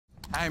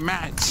Hey,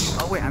 Matt.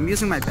 Oh wait, I'm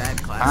using my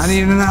bad class. I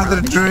need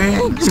another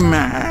drink,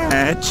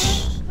 Matt.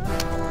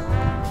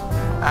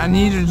 I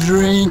need a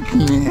drink,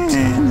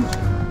 man.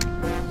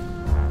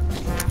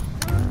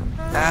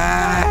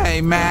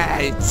 Hey,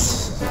 Matt.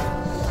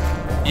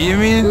 Give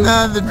me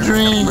another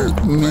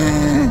drink,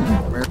 man.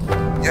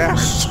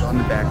 Yes. Just go in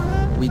the back.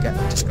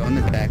 Just go in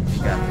the back. We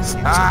got this.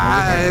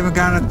 I'm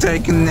gonna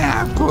take a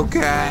nap,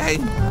 okay?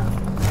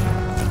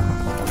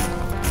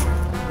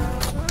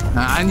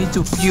 I need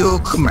to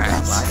puke,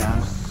 Matt. Lie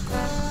down.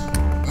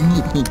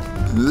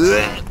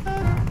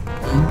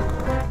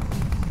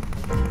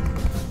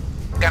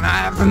 Can I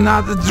have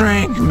another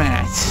drink,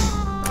 Matt?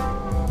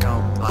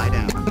 No, lie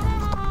down.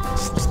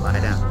 Just lie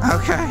down.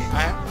 Okay.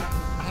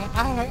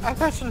 I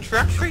got some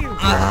drugs for you.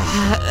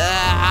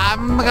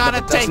 I'm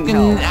gonna take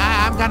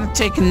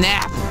a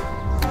nap.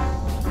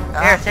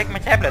 Here, take my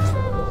tablet.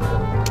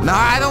 No,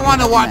 I don't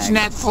want to watch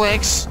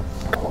Netflix.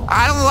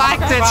 I don't like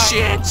that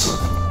shit.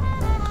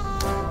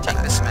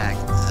 Take the smack.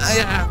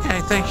 Yeah,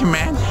 okay, thank you,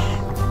 man.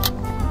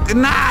 Good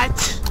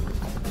night.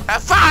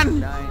 Have fun.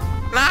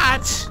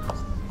 Night.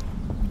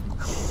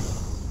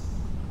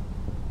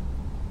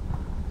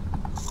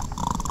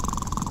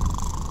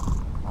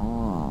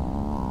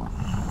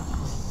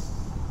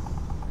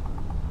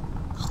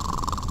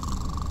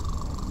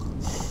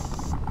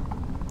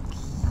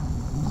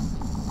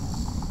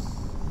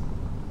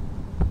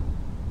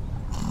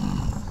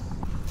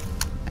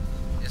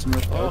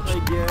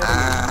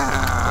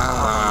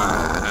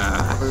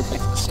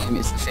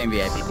 It's the same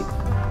VIP.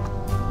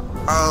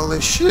 Holy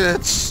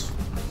shit.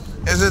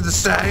 Is it the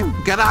same?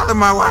 Get out of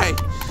my way.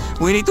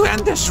 We need to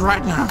end this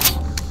right now.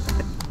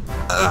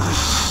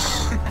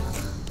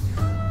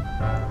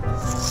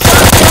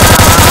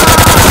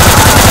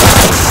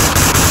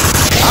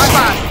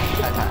 Bye-bye.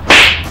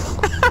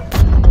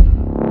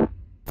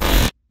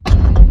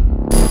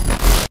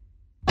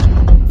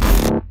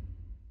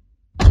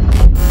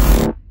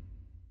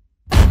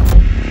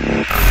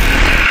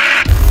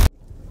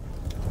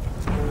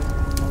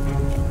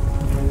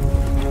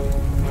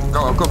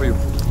 I'll cover you.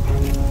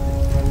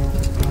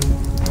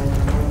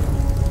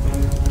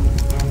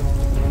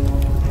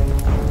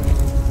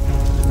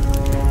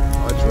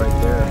 Oh, it's right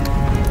there.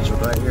 It's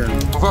right here.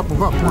 Move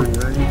up, come on. You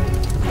ready?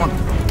 Come on.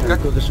 Okay.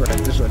 Go this way,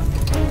 this way.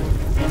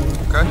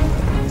 Okay.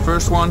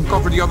 First one,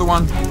 cover the other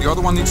one. The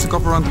other one needs to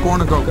cover around the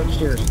corner. Go. Look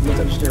upstairs,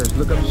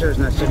 look upstairs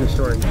in that second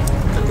story.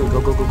 Okay,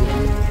 go.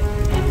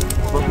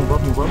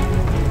 Move up.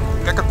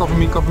 Kijk, cover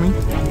me.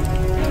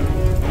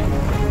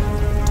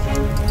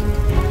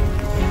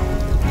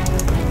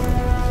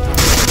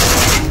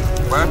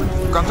 Where?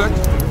 Contact?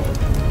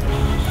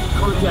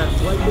 Contact,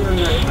 right there in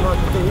that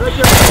thing. Right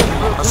there.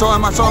 I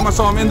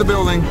saw him in the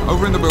building.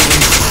 Over in the building.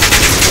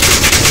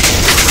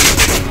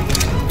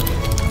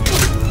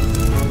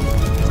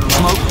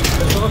 Smoke.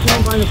 There's also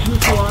one behind the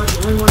fuselage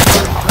and one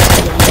behind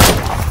the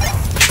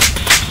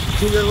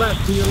to your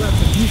left, the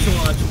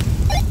fuselage.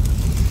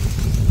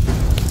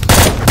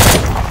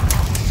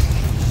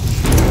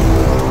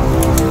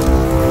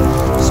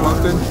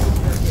 Smoked in.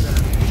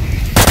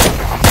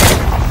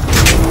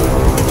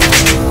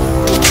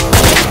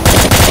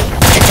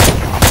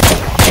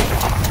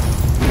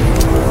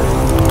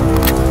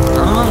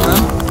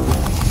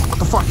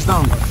 He's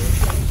down.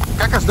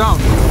 Kekker's down.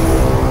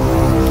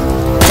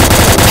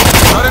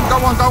 Got him, go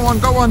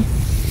on.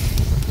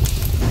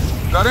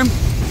 Got him.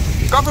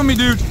 Cover me,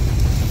 dude.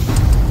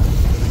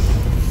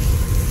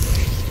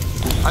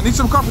 I need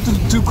some cover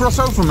to cross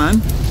over,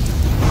 man. I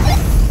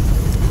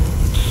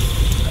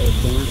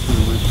advanced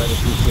and went by the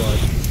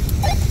fuselage.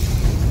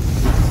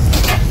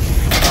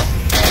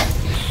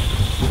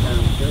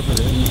 Careful,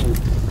 they didn't move.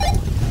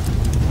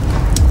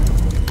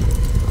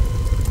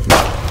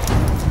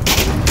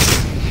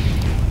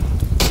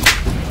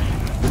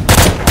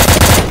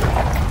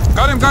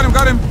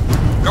 Got him.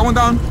 Going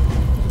down.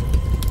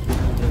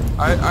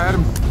 I had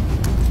him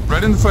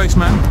right in the face,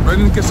 man. Right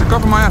in the kisser.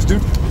 Cover my ass,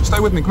 dude. Stay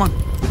with me, come on.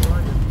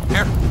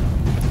 Here.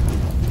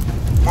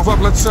 Move up,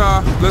 let's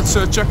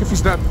check if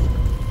he's dead.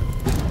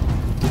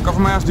 Cover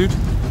my ass, dude.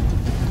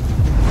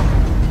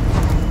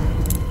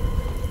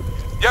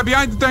 Yeah,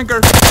 behind the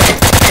tanker.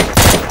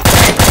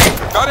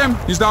 Got him,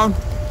 he's down.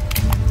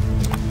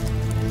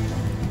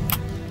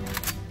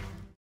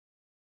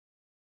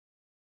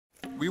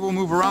 We will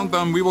move around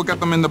them, we will get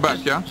them in the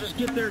back, yeah? Just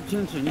get their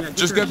attention, yeah.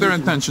 Just get their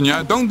attention,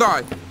 yeah? Don't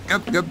die.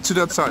 Get to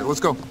that side,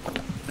 let's go.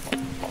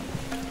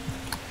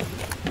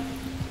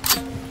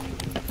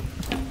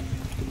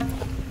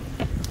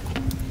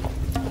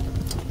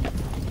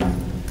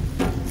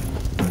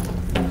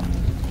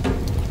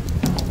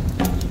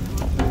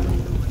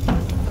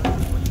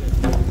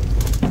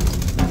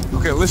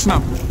 Okay, listen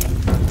up.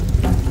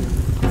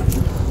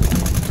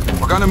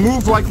 We're gonna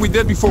move like we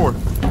did before.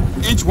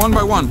 Each one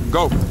by one,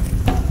 go.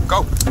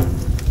 Go.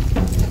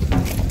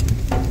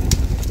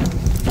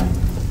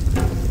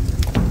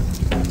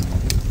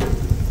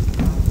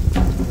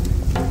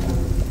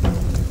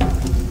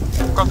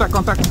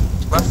 Contact.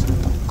 Left.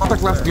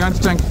 Contact left, behind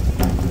the tank.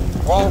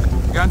 Wall.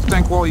 Behind the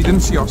tank wall, he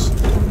didn't see us.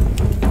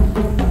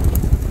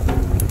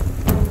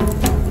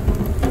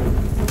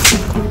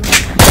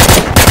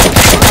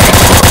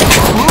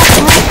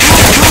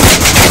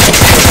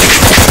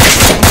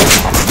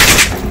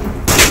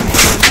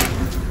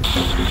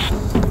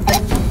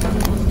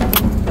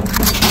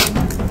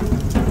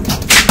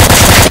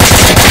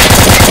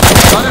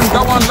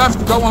 one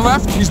left, got one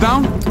left, he's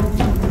down.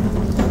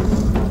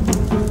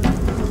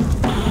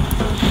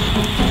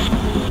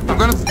 I'm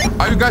gonna...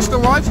 Are you guys still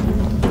alive?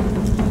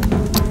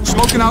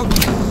 Smoking out.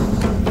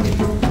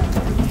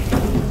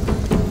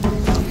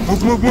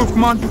 Move, move, move,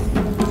 come on.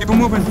 Keep on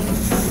moving.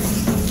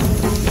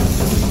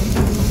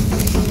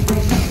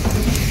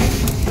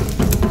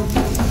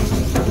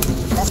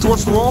 Move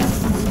towards the wall.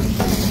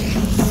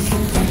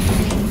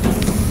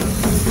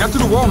 Get to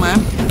the wall, man.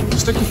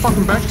 Stick your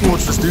fucking back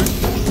towards this dude.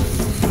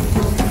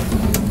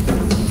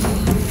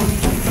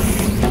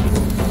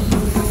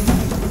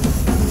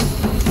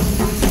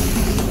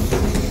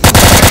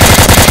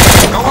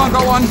 Go on, go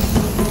on.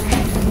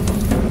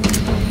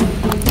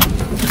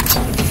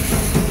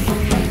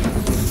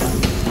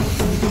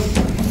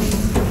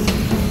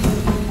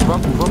 Move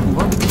up, move up, move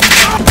up.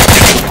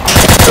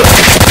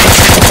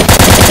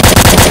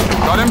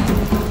 Got him.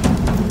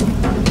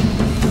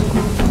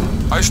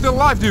 Are you still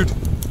alive, dude?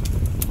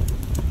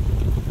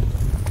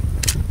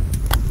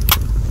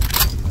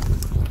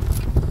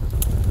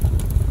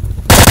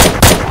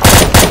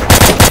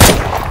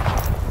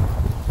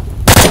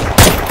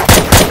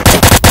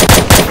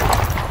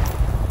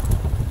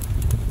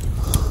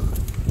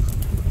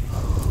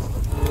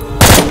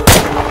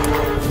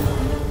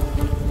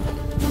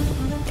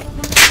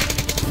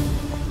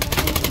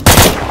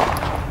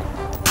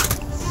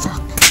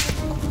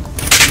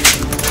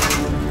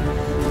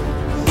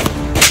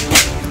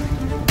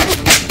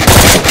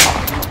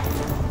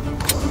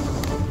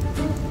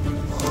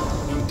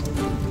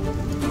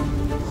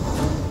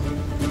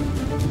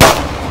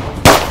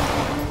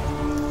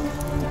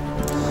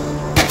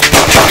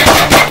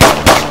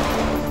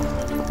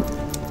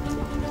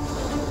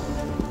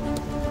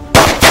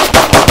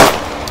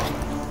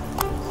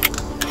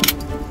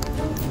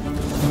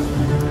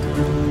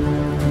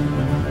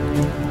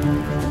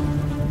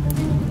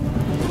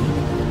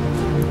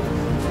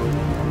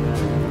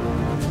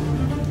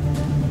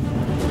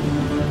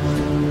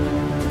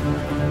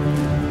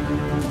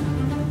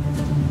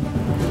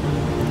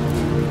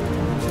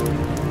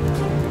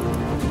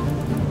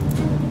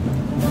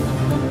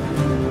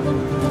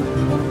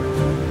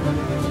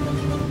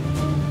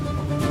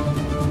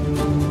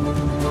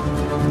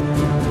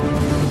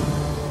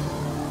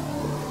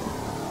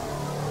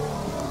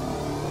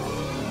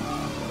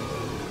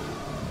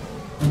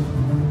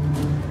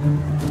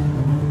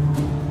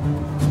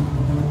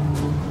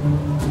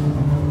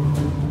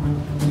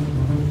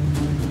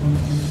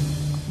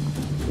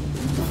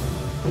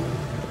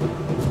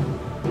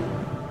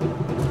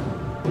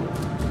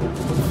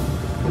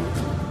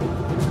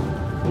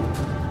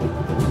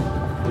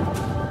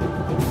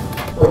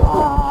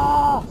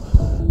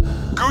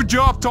 Good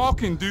job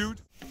talking, dude.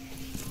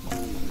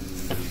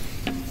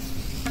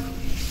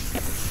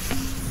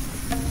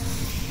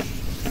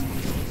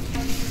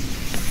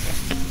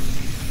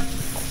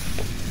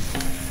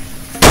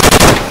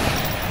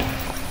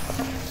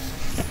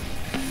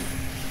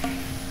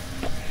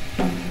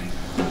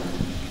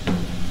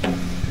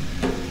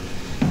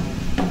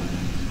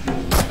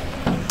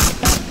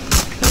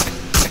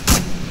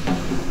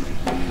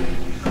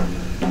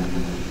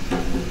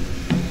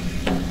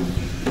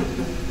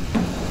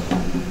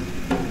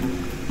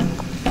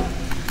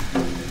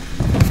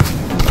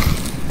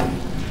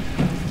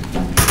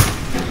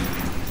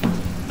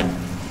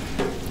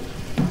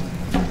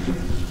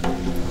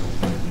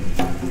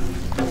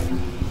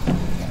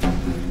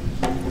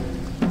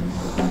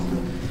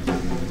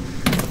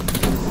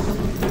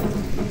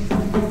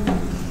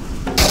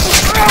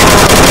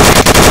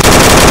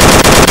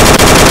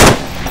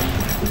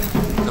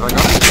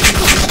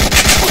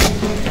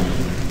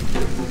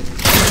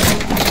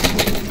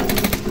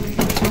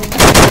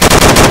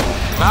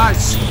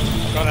 Nice!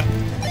 Got it.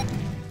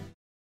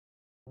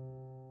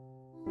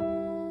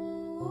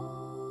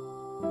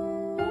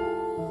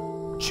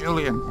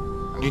 Julian,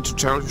 I need to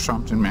tell you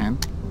something, man.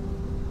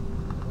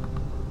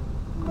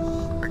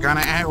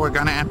 We're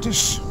gonna end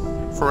this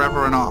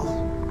forever and all.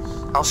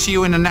 I'll see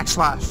you in the next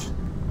life.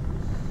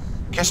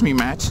 Kiss me,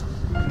 Matt.